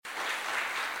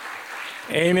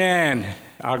Amen.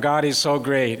 Our God is so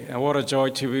great, and what a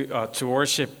joy to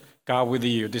worship God with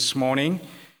you this morning.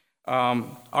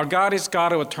 Our God is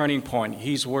God of a turning point.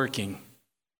 He's working.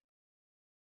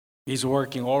 He's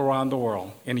working all around the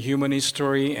world in human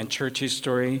history and church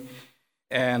history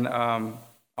and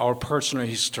our personal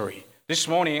history. This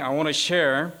morning, I want to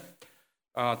share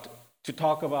to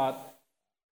talk about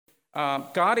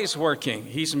God is working.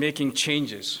 He's making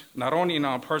changes, not only in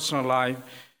our personal life,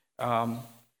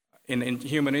 in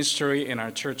human history, in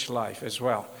our church life as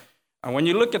well. And when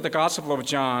you look at the Gospel of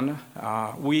John,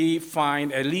 we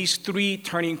find at least 3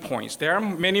 turning points. There are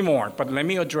many more, but let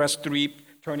me address 3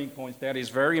 turning points that is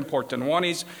very important. One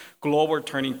is global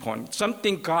turning point,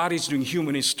 something God is doing in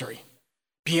human history,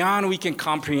 beyond we can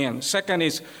comprehend. Second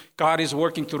is God is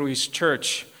working through his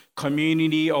church,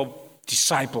 community of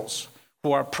disciples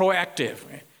who are proactive,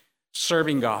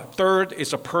 serving God. Third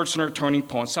is a personal turning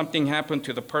point. Something happened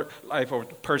to the life of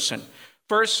the person.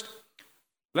 First,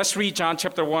 let's read John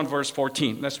chapter 1, verse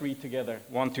 14. Let's read together.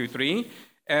 1, 2, 3.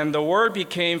 And the Word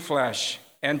became flesh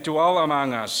and dwelt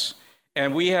among us,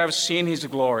 and we have seen his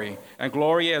glory, and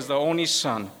glory as the only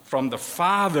Son from the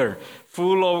Father,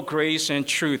 full of grace and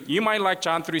truth. You might like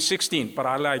John 3:16, but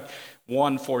I like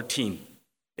 1:14.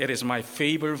 It is my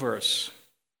favorite verse.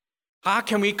 How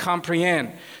can we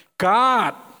comprehend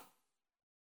God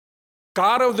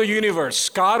of the universe,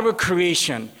 God of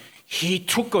creation, he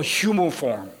took a human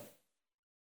form.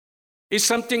 It's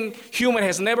something human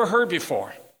has never heard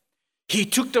before. He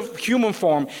took the human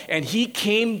form and he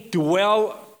came to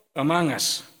dwell among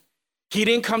us. He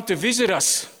didn't come to visit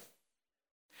us.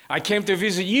 I came to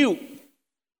visit you.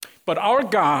 But our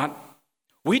God,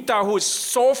 we thought who is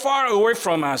so far away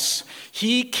from us,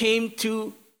 he came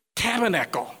to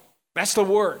tabernacle. That's the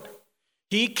word.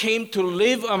 He came to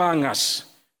live among us.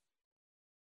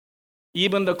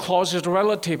 Even the closest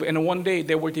relative, and one day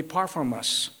they will depart from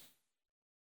us.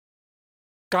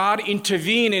 God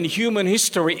intervened in human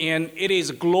history, and it is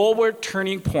a global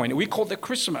turning point. We call it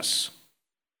Christmas.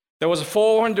 There was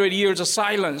 400 years of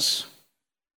silence.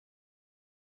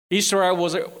 Israel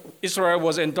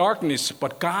was in darkness,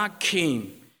 but God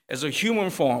came as a human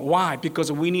form. Why?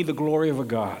 Because we need the glory of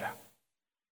God.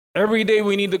 Every day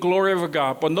we need the glory of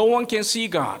God, but no one can see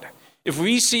God. If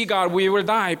we see God, we will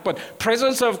die. But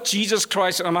presence of Jesus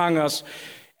Christ among us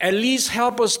at least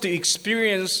help us to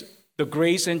experience the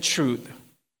grace and truth.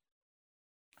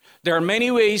 There are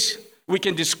many ways we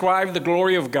can describe the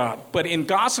glory of God. But in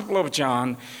Gospel of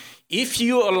John, if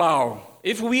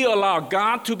we allow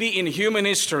God to be in human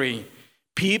history,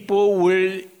 people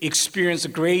will experience the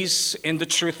grace and the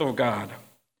truth of God.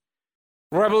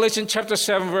 Revelation chapter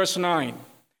 7, verse 9.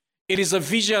 It is a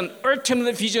vision,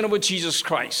 ultimate vision of Jesus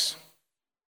Christ.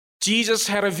 Jesus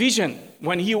had a vision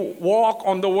when he walked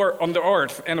on the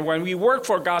earth, and when we work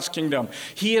for God's kingdom,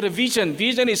 he had a vision.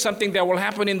 Vision is something that will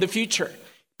happen in the future,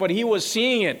 but he was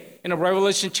seeing it in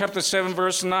Revelation chapter 7,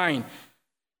 verse 9. It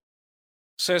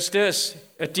says this,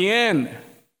 at the end,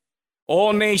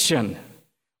 all nation,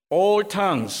 all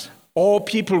tongues, all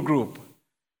people group,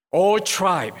 all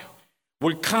tribe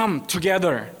will come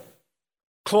together,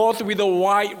 clothed with the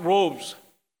white robes.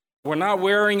 We're not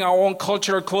wearing our own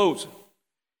cultural clothes.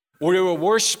 We will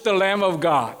worship the Lamb of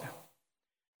God.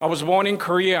 I was born in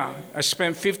Korea. I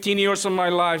spent 15 years of my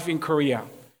life in Korea.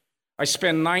 I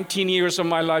spent 19 years of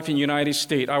my life in the United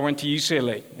States. I went to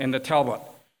UCLA and the Talbot.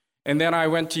 And then I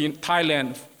went to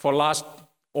Thailand for last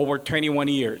over 21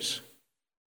 years.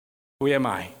 Who am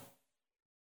I?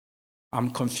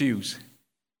 I'm confused.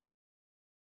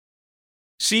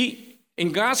 See,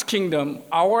 in God's kingdom,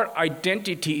 our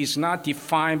identity is not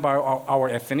defined by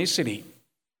our ethnicity.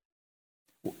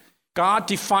 God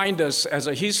defined us as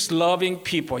his loving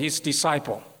people, his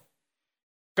disciple.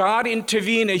 God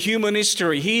intervened in human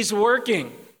history. He's working.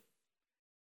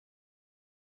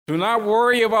 Do not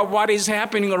worry about what is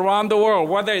happening around the world,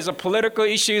 whether it's political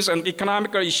issues and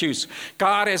economical issues.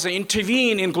 God has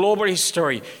intervened in global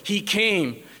history. He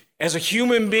came as a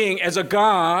human being, as a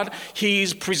God. He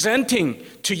is presenting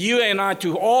to you and I,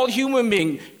 to all human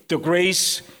beings, the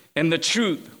grace and the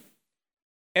truth.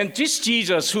 And this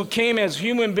Jesus, who came as a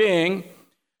human being,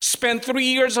 spent 3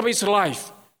 years of his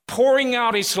life pouring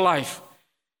out his life.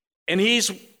 And he's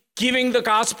giving the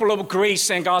gospel of grace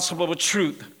and gospel of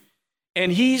truth.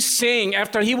 And he's saying,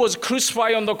 after he was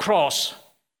crucified on the cross,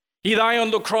 he died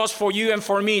on the cross for you and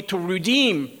for me to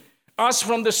redeem us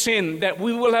from the sin, that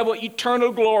we will have an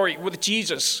eternal glory with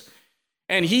Jesus.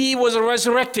 And he was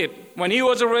resurrected. When he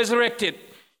was resurrected,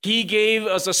 he gave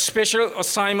us a special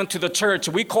assignment to the church.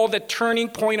 We call that turning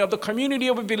point of the community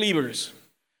of believers.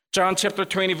 John chapter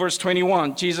 20, verse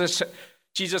 21, Jesus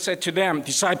said to them,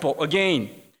 disciple,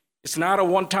 again, It's not a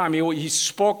one time. He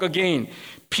spoke again.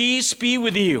 Peace be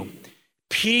with you.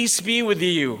 Peace be with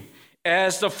you.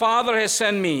 As the Father has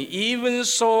sent me, even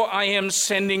so I am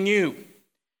sending you.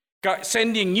 God,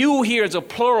 sending you here is a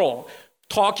plural,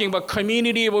 talking about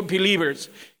community of believers.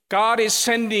 God is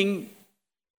sending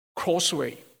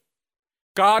Crossway.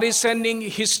 God is sending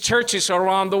his churches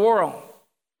around the world.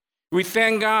 We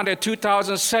thank God that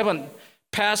 2007,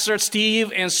 Pastor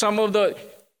Steve and some of the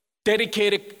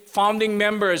dedicated founding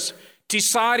members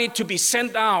decided to be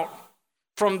sent out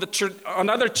from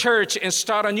another church and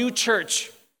start a new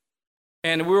church.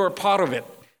 And we were part of it.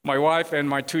 My wife and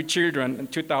my 2 children in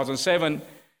 2007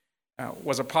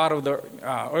 was a part of the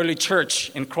early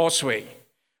church in Crossway.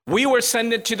 We were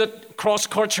sent to the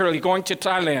cross-culturally, going to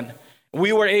Thailand.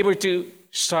 We were able to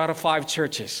start 5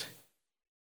 churches.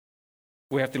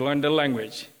 We have to learn the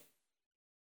language.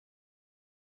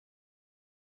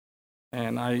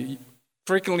 And I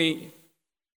frequently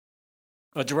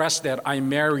address that I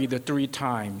married 3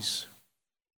 times.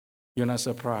 You're not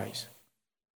surprised.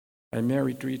 I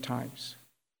married 3 times.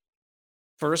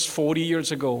 First, 40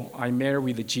 years ago, I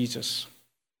married with Jesus.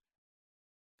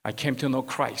 I came to know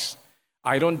Christ.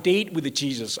 I don't date with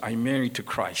Jesus. I married to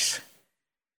Christ.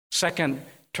 Second,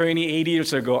 28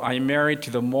 years ago, I married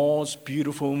to the most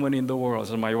beautiful woman in the world,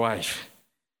 so my wife.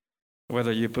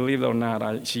 Whether you believe it or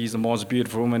not, she's the most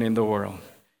beautiful woman in the world.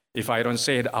 If I don't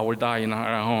say it, I will die in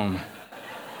her home.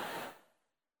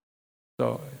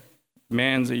 So,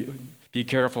 men, be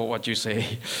careful what you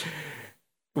say.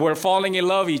 We're falling in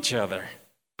love with each other.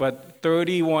 But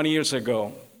 31 years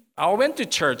ago, I went to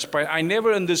church, but I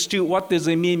never understood what does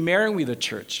it mean marrying with the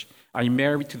church. I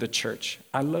married to the church.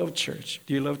 I love church.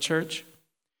 Do you love church?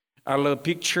 I love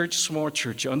big church, small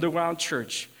church, underground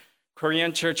church,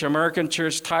 Korean church, American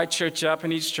church, Thai church,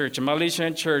 Japanese church,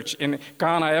 Malaysian church, in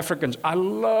Ghana, Africans. I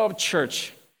love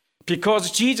church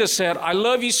because Jesus said, I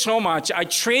love you so much. I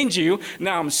trained you.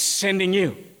 Now I'm sending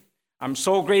you. I'm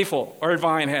so grateful.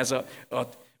 Irvine has a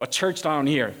church down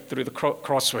here through the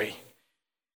Crossway.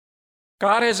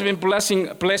 God has been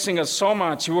blessing us so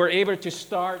much. We were able to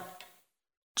start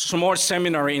a small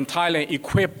seminary in Thailand,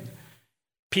 equip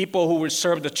people who will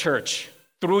serve the church.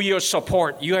 Through your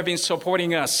support, you have been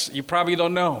supporting us. You probably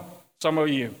don't know, some of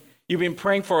you. You've been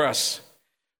praying for us.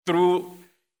 Through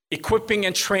equipping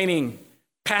and training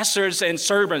pastors and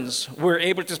servants, we're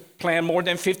able to plant more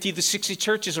than 50 to 60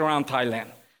 churches around Thailand.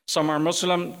 Some are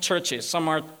Muslim churches, some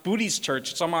are Buddhist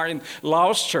churches, some are in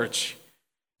Laos church.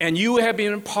 And you have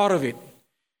been part of it.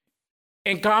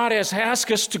 And God has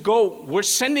asked us to go. We're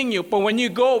sending you. But when you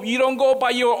go, you don't go by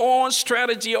your own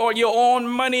strategy or your own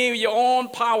money, your own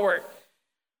power.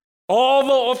 All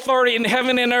the authority in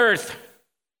heaven and earth.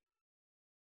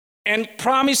 And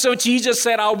promise of Jesus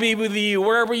said, I'll be with you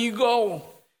wherever you go.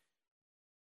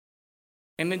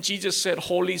 And then Jesus said,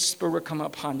 Holy Spirit will come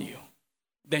upon you.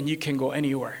 Then you can go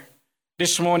anywhere.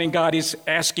 This morning, God is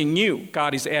asking you,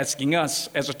 God is asking us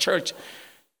as a church,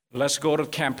 let's go to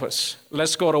campus.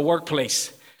 Let's go to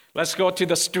workplace. Let's go to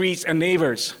the streets and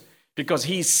neighbors because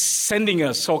he's sending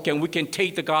us so we can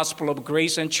take the gospel of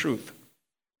grace and truth.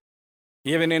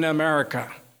 Even in America,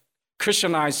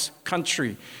 Christianized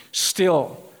country,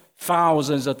 still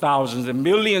thousands and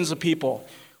millions of people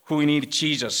who need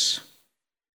Jesus.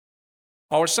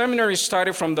 Our seminary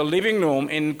started from the living room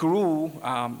and grew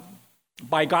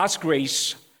by God's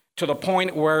grace to the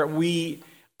point where we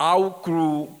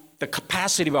outgrew the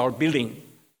capacity of our building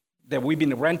that we've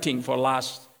been renting for the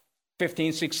last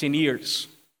 15, 16 years.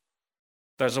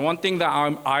 There's one thing that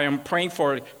I am praying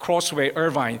for Crossway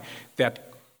Irvine,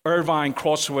 that Irvine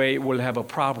Crossway will have a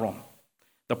problem.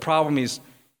 The problem is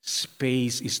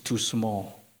space is too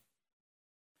small.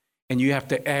 And you have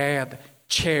to add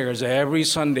chairs every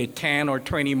Sunday, 10 or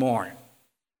 20 more.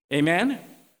 Amen?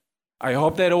 I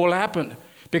hope that will happen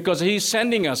because he's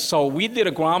sending us. So we did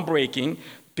a groundbreaking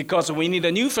because we need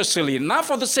a new facility, not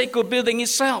for the sake of building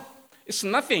itself. It's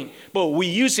nothing, but we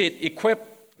use it,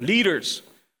 equip leaders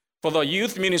for the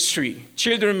youth ministry,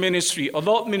 children ministry,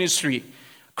 adult ministry,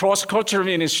 cross-cultural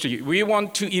ministry. We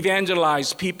want to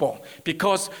evangelize people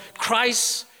because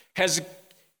Christ has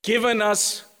given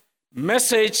us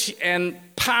message and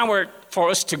power for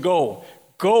us to go.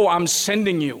 Go, I'm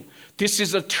sending you. This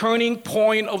is a turning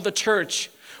point of the church.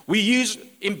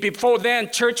 Before then,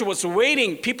 church was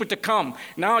waiting people to come.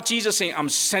 Now Jesus is saying, I'm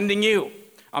sending you.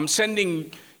 I'm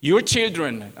sending your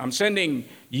children. I'm sending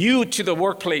you to the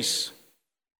workplace.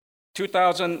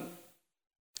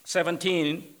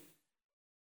 2017,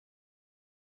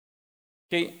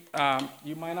 okay,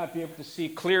 you might not be able to see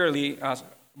clearly.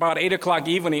 About 8 o'clock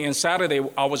evening on Saturday,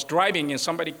 I was driving and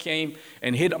somebody came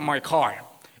and hit my car.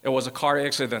 It was a car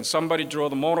accident. Somebody drove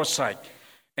the motorcycle,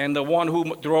 and the one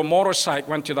who drove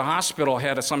motorcycle went to the hospital,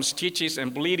 had some stitches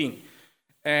and bleeding.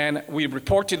 And we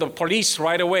report to the police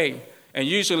right away. And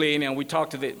usually, we talk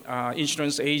to the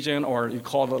insurance agent, or you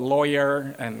call the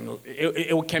lawyer, and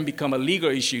it can become a legal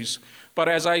issues. But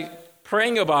as I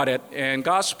praying about it, and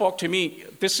God spoke to me,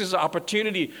 this is an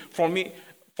opportunity for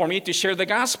me to share the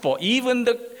gospel. Even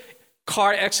the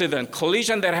car accident,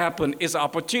 collision that happened, is an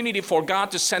opportunity for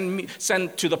God to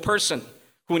send to the person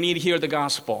who need to hear the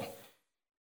gospel.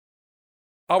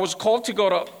 I was called to go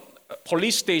to a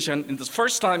police station. And the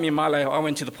first time in my life, I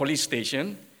went to the police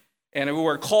station, and we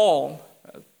were called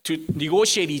to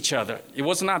negotiate each other. It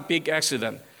was not a big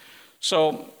accident.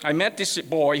 So I met this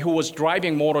boy who was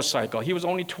driving motorcycle. He was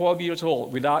only 12 years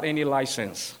old without any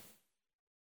license.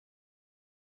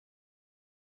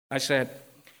 I said,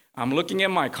 I'm looking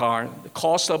at my car. The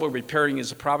cost of repairing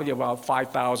is probably about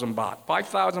 5,000 baht.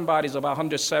 5,000 baht is about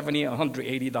 $170,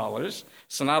 $180.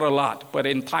 It's not a lot, but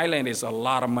in Thailand, it's a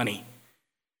lot of money.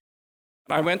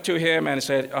 I went to him and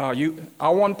said, I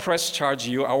won't press charge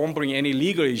you. I won't bring any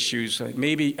legal issues.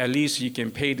 Maybe at least you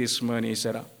can pay this money. He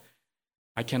said,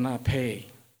 I cannot pay.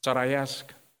 So I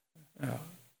asked,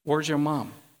 where's your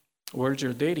mom? Where's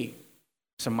your daddy?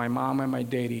 So my mom and my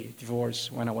daddy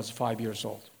divorced when I was 5 years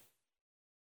old.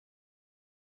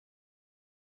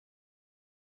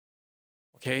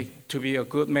 Okay, to be a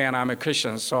good man, I'm a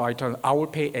Christian, so I told him, I will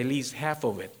pay at least half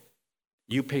of it.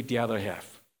 You pay the other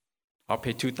half. I'll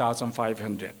pay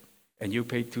 $2,500, and you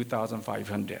pay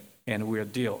 $2,500, and we're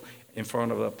deal in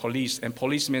front of the police. And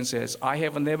policeman says, I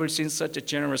have never seen such a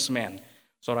generous man.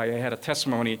 So I had a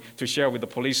testimony to share with the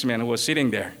policeman who was sitting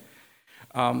there.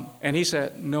 And he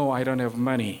said, no, I don't have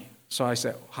money. So I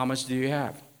said, how much do you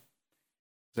have?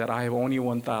 He said, I have only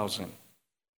 1,000.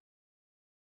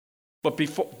 But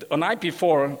the night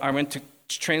before, I went to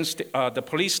the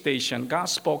police station. God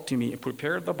spoke to me,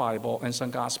 prepared the Bible and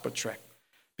some gospel tract.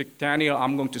 Daniel,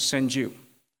 I'm going to send you.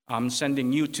 I'm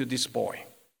sending you to this boy.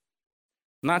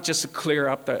 Not just to clear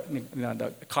up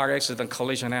the car accident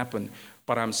collision happened,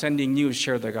 but I'm sending you to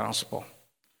share the gospel.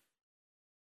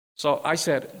 So I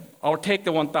said, I'll take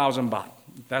the 1,000 baht.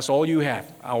 That's all you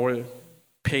have. I will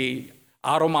pay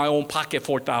out of my own pocket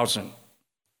 4,000.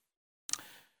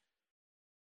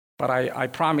 But I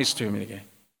promised to him again.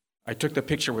 I took the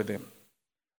picture with him.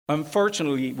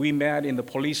 Unfortunately, we met in the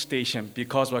police station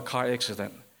because of a car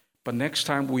accident. But next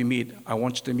time we meet, I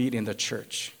want you to meet in the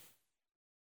church.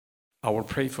 I will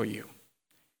pray for you.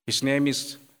 His name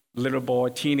is little boy,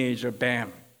 teenager,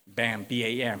 Bam,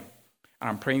 B-A-M.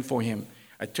 I'm praying for him.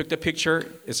 I took the picture.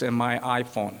 It's in my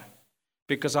iPhone.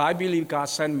 Because I believe God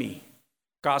sent me.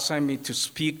 God sent me to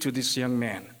speak to this young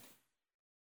man.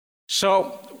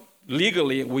 So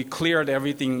legally, we cleared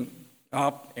everything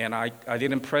up, and I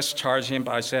didn't press charge him,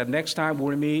 but I said, next time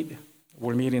we'll meet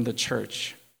in the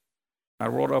church. I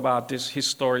wrote about his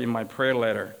story in my prayer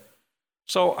letter.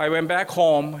 So I went back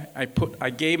home. I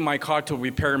gave my car to a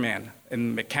repairman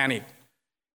and mechanic.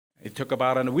 It took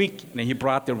about a week, and he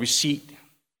brought the receipt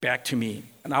back to me.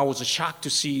 And I was shocked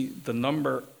to see the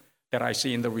number that I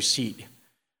see in the receipt.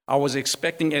 I was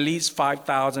expecting at least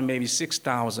 5,000, maybe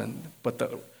 6,000, but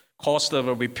the cost of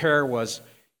a repair was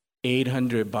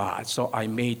 800 baht, so I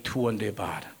made 200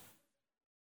 baht.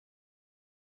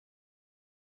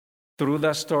 Through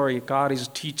that story, God is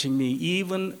teaching me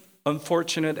even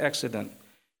unfortunate accident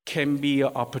can be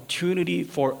an opportunity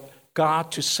for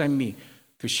God to send me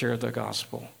to share the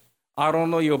gospel. I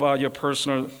don't know you about your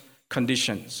personal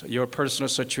conditions, your personal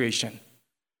situation.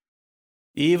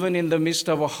 Even in the midst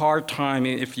of a hard time,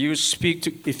 if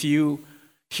you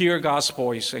hear God's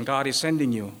voice and God is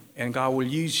sending you, and God will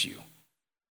use you.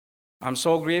 I'm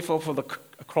so grateful for the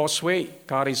Crossway.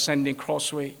 God is sending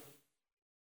Crossway.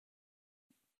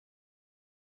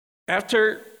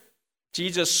 After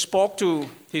Jesus spoke to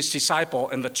his disciple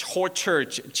and the whole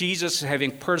church, Jesus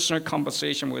having personal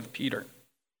conversation with Peter.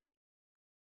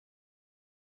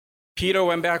 Peter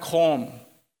went back home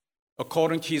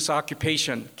according to his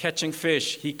occupation, catching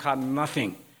fish. He caught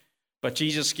nothing. But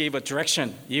Jesus gave a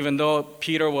direction. Even though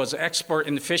Peter was expert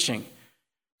in fishing,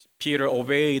 Peter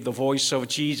obeyed the voice of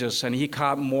Jesus, and he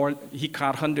caught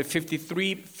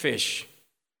 153 fish.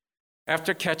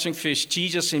 After catching fish,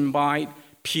 Jesus invited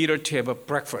Peter to have a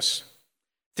breakfast.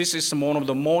 This is one of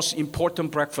the most important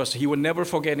breakfasts he will never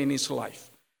forget in his life.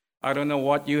 I don't know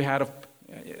what you had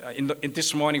in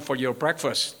this morning for your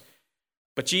breakfast,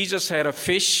 but Jesus had a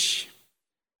fish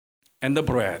and the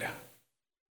bread.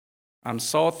 I'm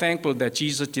so thankful that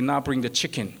Jesus did not bring the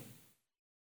chicken.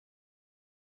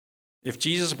 If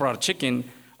Jesus brought chicken,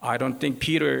 I think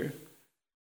Peter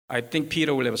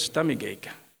will have a stomachache.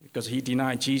 because he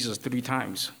denied Jesus 3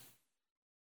 times.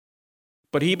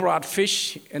 But he brought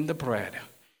fish and the bread,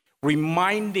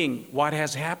 reminding what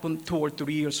has happened 2 or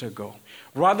 3 years ago,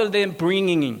 rather than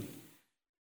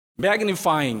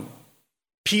magnifying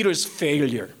Peter's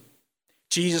failure.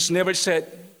 Jesus never said,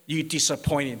 "You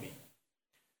disappointed me.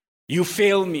 You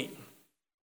failed me."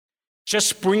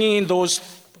 Just bringing in those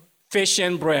fish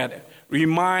and bread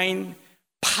remind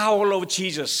power of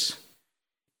Jesus,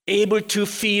 able to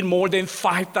feed more than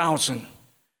 5,000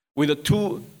 with the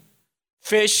 2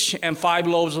 fish and 5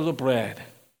 loaves of the bread.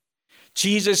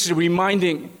 Jesus is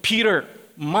reminding Peter,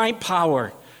 my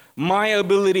power, my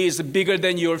ability is bigger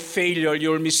than your failure,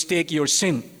 your mistake, your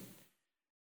sin.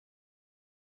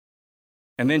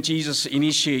 And then Jesus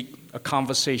initiates a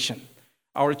conversation.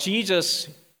 Our Jesus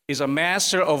is a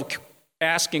master of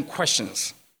asking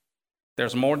questions.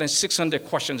 There's more than 600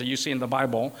 questions that you see in the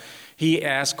Bible. He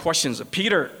asks questions.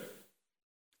 Peter,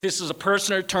 this is a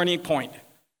personal turning point.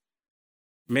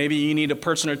 Maybe you need a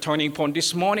personal turning point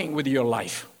this morning with your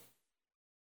life.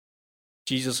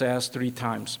 Jesus asked 3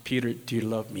 times, "Peter, do you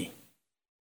love me?"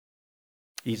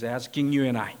 He's asking you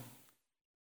and I.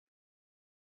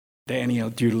 "Daniel,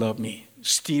 do you love me?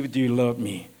 Steve, do you love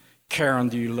me? Karen,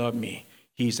 do you love me?"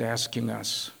 He's asking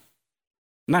us.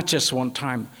 Not just 1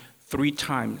 time, 3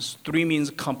 times. 3 means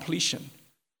completion.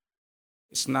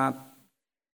 It's not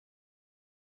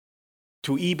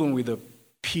to even with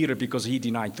Peter because he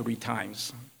denied 3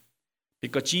 times.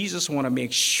 Because Jesus wants to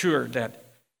make sure that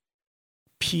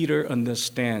Peter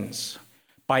understands.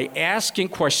 By asking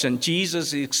questions,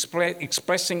 Jesus is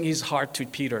expressing his heart to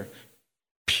Peter.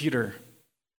 "Peter,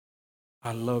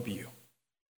 I love you.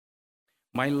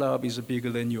 My love is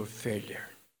bigger than your failure.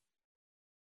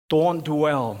 Don't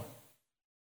dwell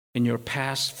in your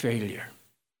past failure."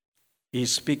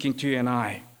 He's speaking to you and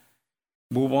I.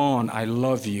 Move on. I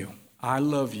love you. I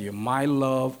love you. My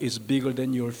love is bigger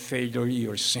than your failure,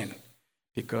 your sin,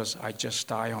 because I just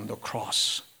died on the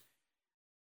cross.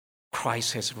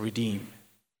 Christ has redeemed.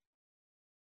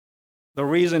 The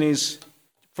reason is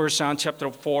 1 John chapter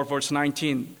 4, verse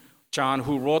 19. John,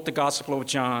 who wrote the Gospel of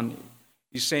John,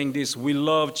 is saying this: we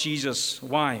love Jesus.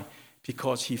 Why?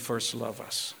 Because he first loved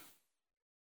us.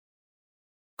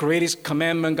 Greatest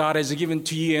commandment God has given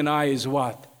to you and I is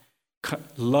what?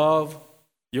 Love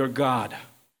your God.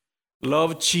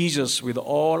 Love Jesus with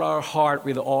all our heart,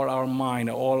 with all our mind,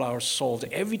 all our souls,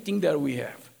 everything that we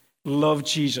have. Love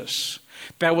Jesus.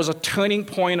 That was a turning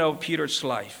point of Peter's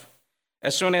life.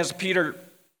 As soon as Peter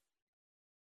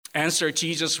answered,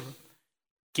 Jesus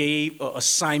gave an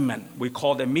assignment. We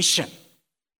call it a mission.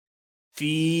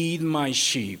 Feed my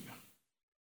sheep.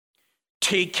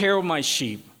 Take care of my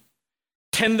sheep.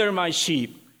 Tender my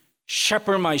sheep.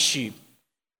 Shepherd my sheep.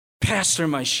 Pastor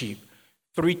my sheep.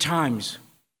 3 times.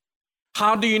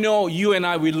 How do you know you and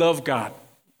I, we love God?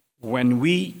 When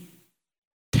we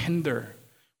tender,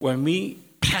 when we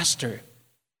pastor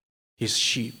his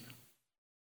sheep.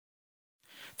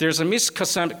 There's a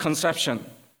misconception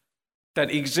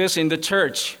that exists in the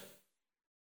church.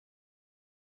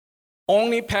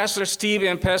 Only Pastor Steve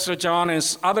and Pastor John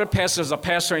and other pastors are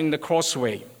pastoring the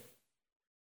Crossway.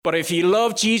 But if you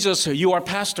love Jesus, you are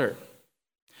pastor.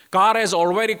 God has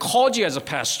already called you as a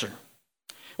pastor.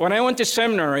 When I went to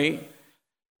seminary,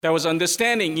 there was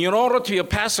understanding, in order to be a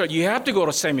pastor, you have to go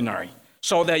to seminary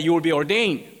so that you will be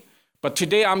ordained. But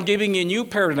today I'm giving you a new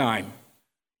paradigm.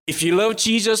 If you love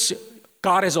Jesus,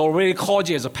 God has already called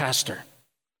you as a pastor.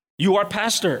 You are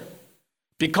pastor.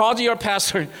 Because you're a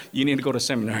pastor, you need to go to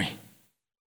seminary.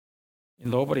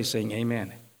 And nobody's saying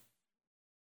amen.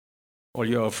 Or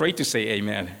you're afraid to say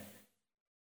amen.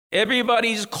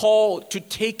 Everybody's called to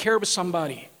take care of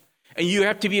somebody. And you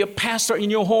have to be a pastor in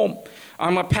your home.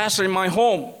 I'm a pastor in my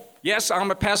home. Yes, I'm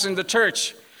a pastor in the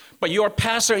church. But you're a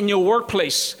pastor in your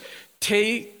workplace.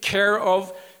 Take care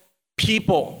of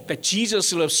people that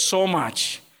Jesus loves so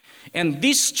much. And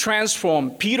this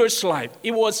transformed Peter's life.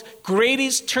 It was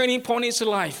greatest turning point in his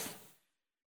life.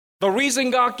 The reason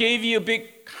God gave you a big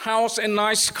house and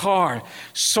nice car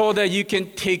so that you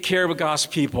can take care of God's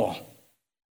people.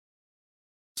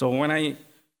 So when I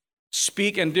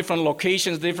speak in different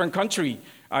locations, different country,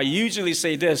 I usually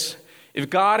say this: if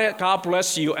God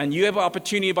bless you and you have an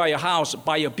opportunity to buy a house,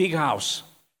 buy a big house,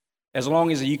 as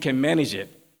long as you can manage it.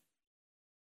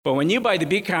 But when you buy the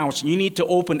big house, you need to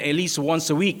open at least once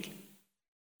a week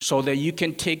so that you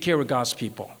can take care of God's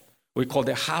people. We call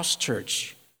it house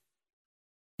church.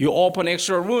 You open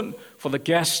extra room for the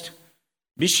guest,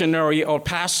 missionary or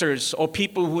pastors or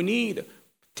people who need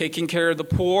taking care of the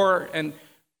poor and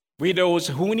widows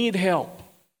who need help.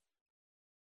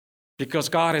 Because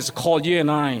God has called you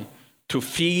and I to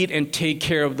feed and take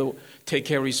care of take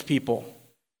care of his people.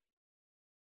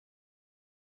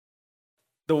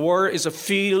 The word is a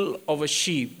field of a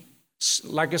sheep,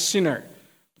 like a sinner.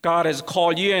 God has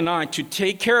called you and I to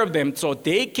take care of them so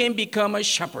they can become a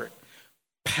shepherd,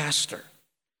 pastor.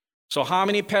 So how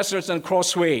many pastors in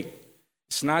Crossway?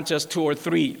 It's not just 2 or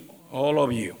 3, all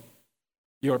of you.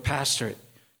 You're a pastor,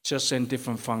 just in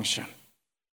different function.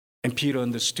 And Peter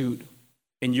understood.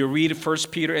 And you read 1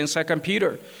 Peter and 2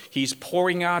 Peter, he's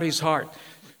pouring out his heart,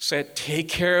 said, take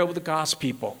care of the God's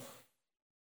people.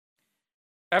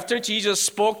 After Jesus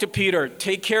spoke to Peter,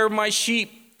 take care of my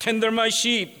sheep, tender my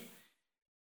sheep.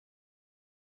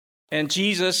 And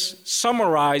Jesus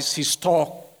summarized his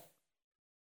talk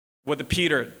with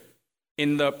Peter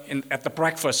at the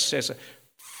breakfast, says,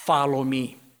 follow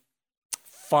me.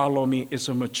 Follow me is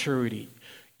a maturity.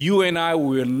 You and I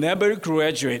will never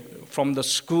graduate from the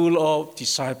school of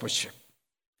discipleship.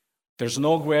 There's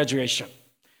no graduation.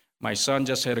 My son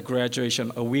just had a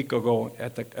graduation a week ago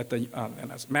at the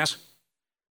mass.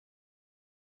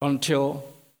 Until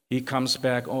he comes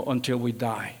back, or until we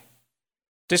die.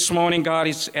 This morning, God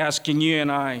is asking you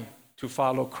and I to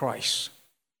follow Christ.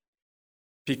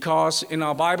 Because in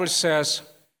our Bible says,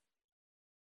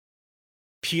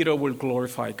 Peter will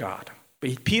glorify God.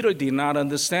 But Peter did not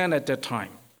understand at that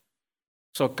time.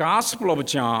 So Gospel of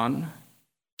John,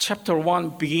 chapter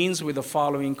 1, begins with the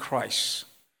following Christ.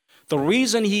 The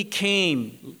reason he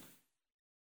came,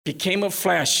 became a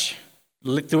flesh,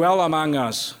 dwelt among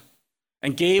us,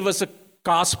 and gave us a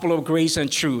gospel of grace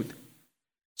and truth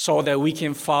so that we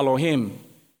can follow him.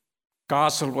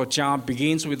 Gospel of John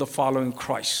begins with the following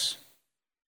Christ.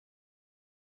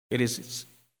 It is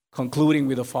concluding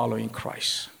with the following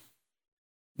Christ.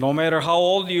 No matter how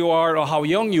old you are or how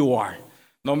young you are,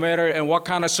 no matter in what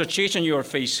kind of situation you are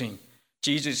facing,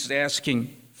 Jesus is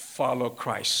asking, follow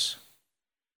Christ.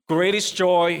 Greatest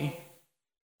joy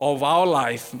of our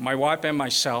life, my wife and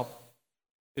myself,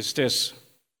 is this: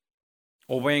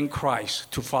 obeying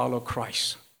Christ, to follow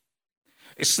Christ.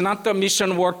 It's not the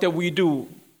mission work that we do,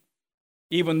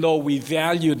 even though we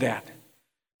value that.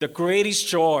 The greatest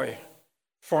joy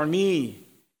for me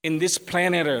in this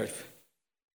planet Earth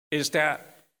is that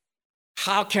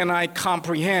how can I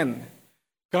comprehend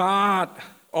God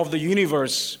of the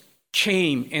universe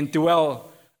came and dwelt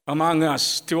among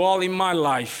us, dwelt in my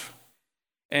life,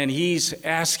 and he's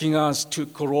asking us to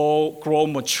grow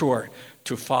mature,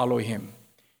 to follow him.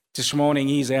 This morning,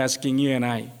 he's asking you and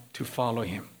I to follow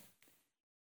him.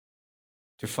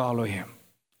 To follow him.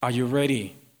 Are you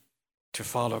ready to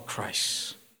follow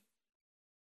Christ?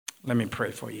 Let me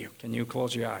pray for you. Can you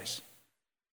close your eyes?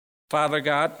 Father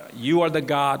God, you are the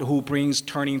God who brings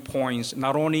turning points,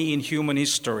 not only in human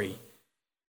history,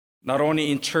 not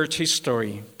only in church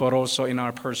history, but also in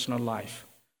our personal life.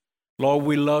 Lord,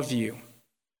 we love you.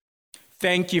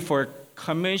 Thank you for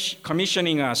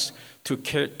commissioning us to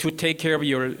take care of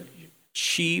your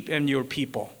sheep and your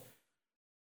people.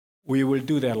 We will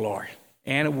do that, Lord,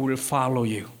 and we will follow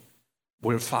you.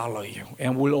 We'll follow you,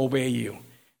 and we'll obey you.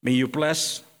 May you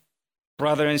bless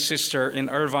brother and sister in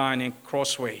Irvine and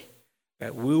Crossway,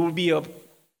 that we will be a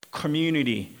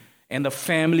community and a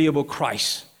family of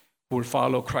Christ who will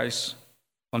follow Christ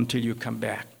until you come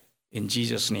back. In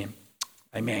Jesus' name,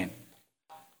 amen.